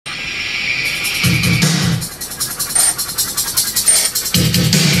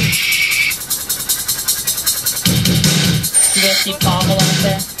see Pavel out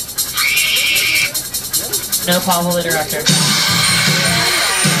there? No Pavel the director.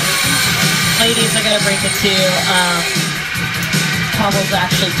 Ladies, I gotta break it to you. Pavel's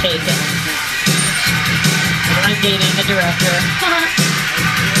actually taken. I'm dating the director.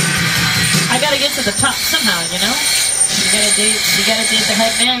 I gotta get to the top somehow, you know? You gotta date the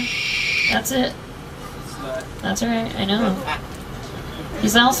head man. That's it. That's right, I know.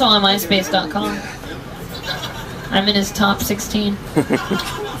 He's also on MySpace.com. I'm in his top 16.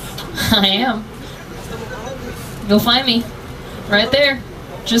 I am. You'll find me. Right there.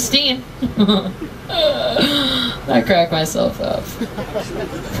 Justine. I crack myself up.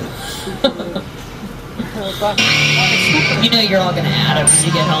 You know you're all gonna add him when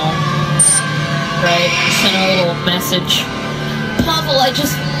you get home. Right? Send a little message. Pavel, I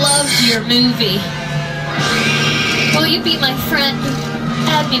just loved your movie. Will you be my friend?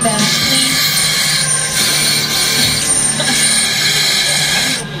 Add me back, please.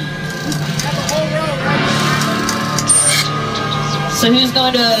 So who's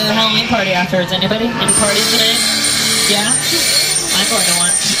going to a Halloween party afterwards? Anybody? Any parties today? Yeah? I'm going to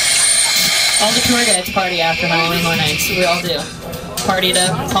one. All the tour guides party after Halloween Horror Nights. We all do. Partied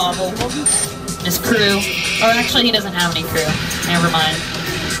up, Pavel, his crew. Or actually, he doesn't have any crew. Never mind.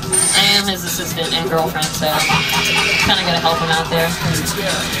 I am his assistant and girlfriend, so kind of gotta help him out there.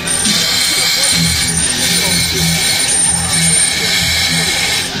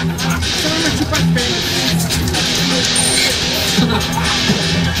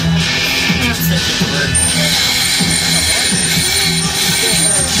 I'm such a jerk.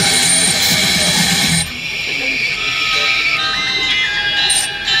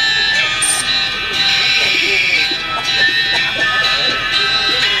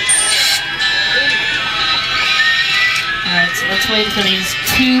 Alright, so let's wait for these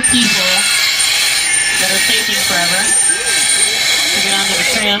two people that are taking forever to get onto the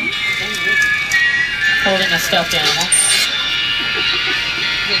tram, holding a stuffed animal.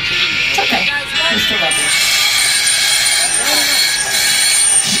 It's okay. We still love you.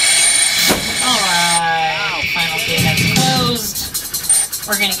 Alright, final gate has closed.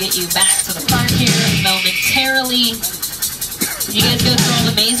 We're gonna get you back to the park here momentarily. Did you guys go through all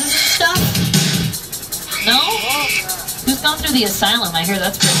the mazes and stuff? No? Who's gone through the asylum? I hear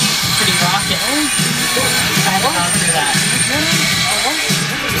that's pretty rockin'. I haven't gone through that.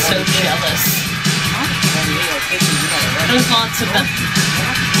 I'm so jealous. There's lots of them.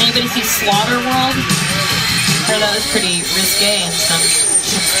 Anybody see Slaughter World? I heard that was pretty risque in some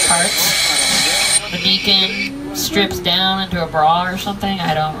parts. The deacon strips down into a bra or something.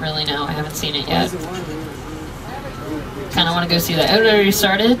 I don't really know. I haven't seen it yet. Kind of want to go see that. Oh, it already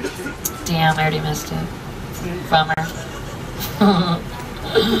started? Damn, I already missed it. Bummer.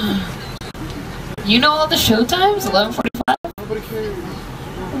 You know all the show times? 11:45?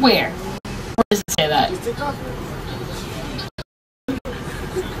 Where? Where does it say that?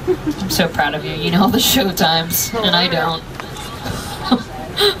 I'm so proud of you. You know all the show times, and I don't.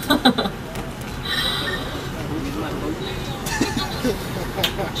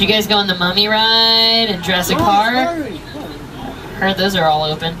 Did you guys go on the Mummy ride and Jurassic Park? Heard those are all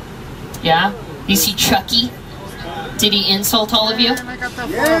open. Yeah? You see Chucky? Did he insult all of you? I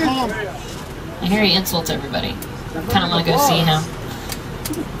hear he insults everybody. Kind of want to go see him.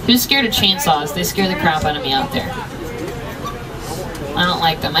 Who's scared of chainsaws? They scare the crap out of me out there. I don't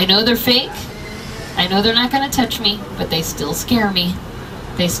like them. I know they're fake. I know they're not going to touch me, but they still scare me.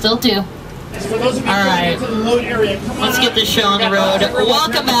 They still do. Alright, let's get this show on the road.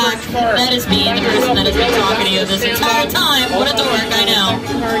 Welcome back. That is me, the person that has been talking to you this entire time. What a dork, I know.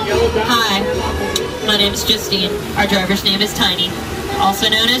 Hi, my name is Justine. Our driver's name is Tiny, also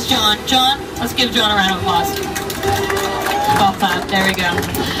known as John. John, let's give John a round of applause. Ball clap, there we go.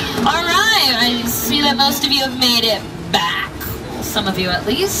 Alright, I see that most of you have made it back. Some of you at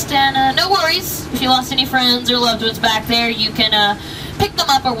least, and no worries. If you lost any friends or loved ones back there, you can pick them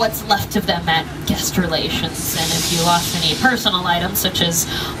up or what's left of them at guest relations. And if you lost any personal items such as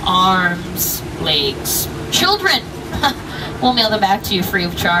arms, legs, children, we'll mail them back to you free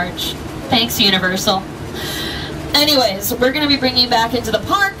of charge. Thanks, Universal. Anyways, we're going to be bringing you back into the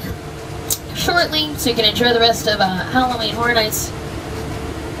park shortly so you can enjoy the rest of Halloween Horror Nights.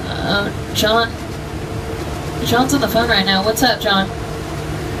 John's on the phone right now. What's up, John?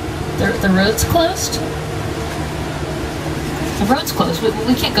 The road's closed? The road's closed.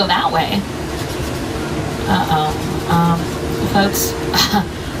 We can't go that way. Folks.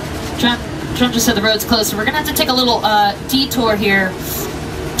 John just said the road's closed, so we're going to have to take a little detour here.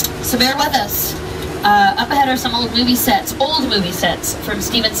 So bear with us. Up ahead are some old movie sets from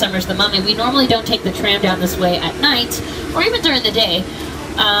Stephen Sommers' The Mummy. We normally don't take the tram down this way at night, or even during the day.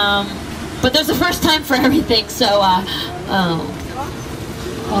 But there's a first time for everything, so,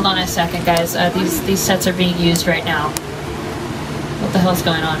 hold on a second, guys. These sets are being used right now. What the hell's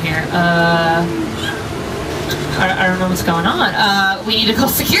going on here? I don't know what's going on. We need to call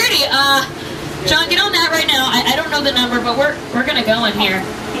security. John, get on that right now. I don't know the number, but we're gonna go in here.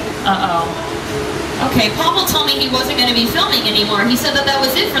 Uh-oh. Okay, Pavel told me he wasn't gonna be filming anymore. He said that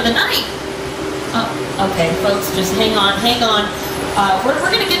was it for the night. Oh, okay, folks, just hang on. We're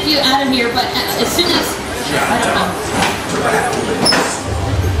gonna get you out of here, but as soon as, I don't know.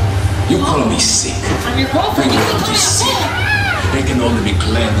 You call me sick. I'm your girlfriend. You can call me sick. They can only be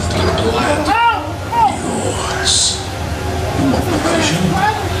cleansed with blood. Yours. You want vision?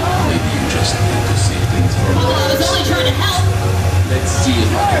 Maybe you just need to see things from the I was only trying to help. Let's see if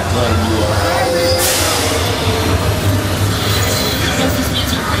I can turn you around. What's this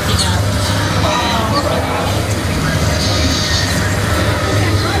music breaking out?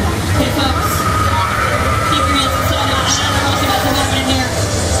 Okay, folks. Keep your hands inside out. I don't know what's about to happen in here.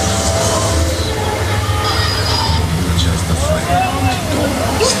 Just a friend. Don't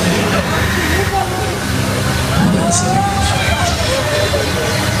understand. That's it.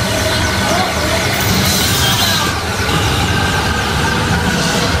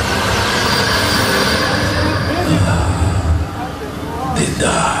 The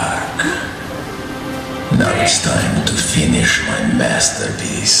dark. Now it's time to finish my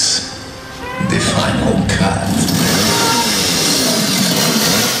masterpiece. The final cut.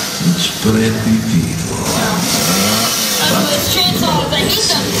 Ⴏ thick people. Those chainsaws, I hate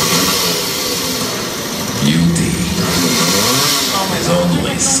them. Beauty is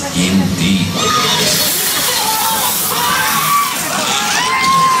only skin deep.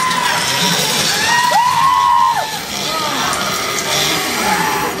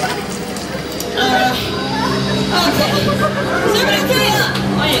 Okay. Is everybody okay?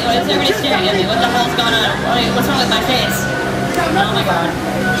 Wait, why is everybody staring at me? What the hell's going on? What's wrong with my face? Oh my god.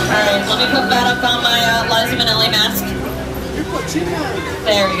 Alright, let me put that up on my Liza Minnelli mask.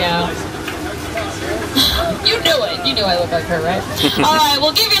 There we go. You knew it. You knew I look like her, right? Alright,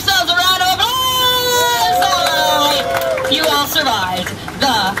 well give yourselves a round of applause! Alright, you all survived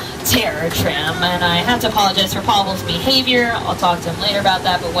the terror tram, and I have to apologize for Pavel's behavior. I'll talk to him later about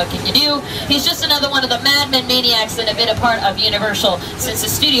that, but what can you do? He's just another one of the madmen maniacs that have been a part of Universal since the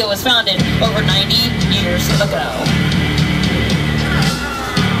studio was founded over 90 years ago.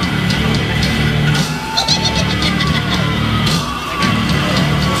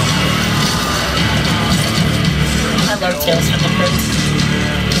 I love Tales from the Crypt.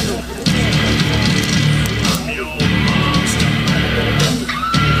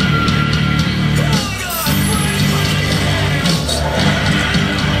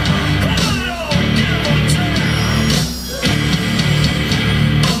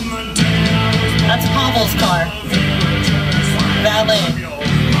 That's Pavel's car. Valet.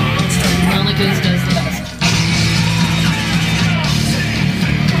 Only Goose does the best.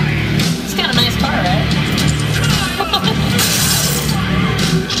 It's got a nice car, right?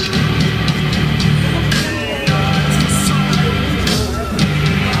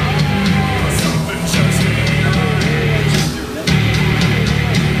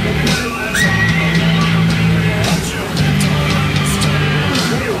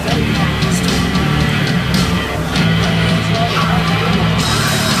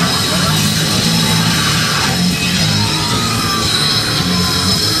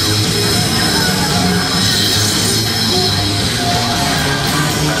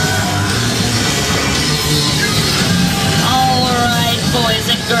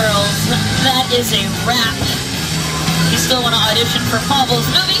 Is a wrap. You still want to audition for Pavel's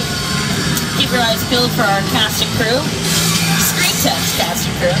movie? Keep your eyes peeled for our cast and crew, screen test cast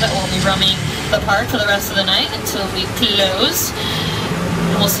and crew that will be roaming the park for the rest of the night until we close.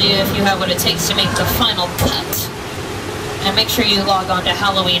 And we'll see if you have what it takes to make the final cut. And make sure you log on to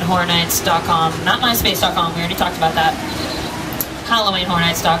HalloweenHorrorNights.com, not MySpace.com. We already talked about that.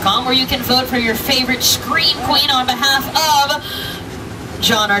 HalloweenHorrorNights.com, where you can vote for your favorite Scream Queen on behalf of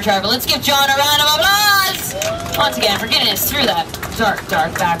John, our driver. Let's give John a round of applause! Once again, for getting us through that dark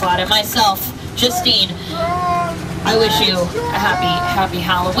backlot. And myself, Justine, I wish you a happy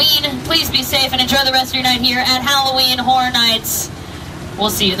Halloween. Please be safe and enjoy the rest of your night here at Halloween Horror Nights.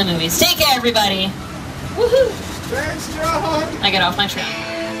 We'll see you in the movies. Take care, everybody. Woohoo! Thanks, John! I get off my train.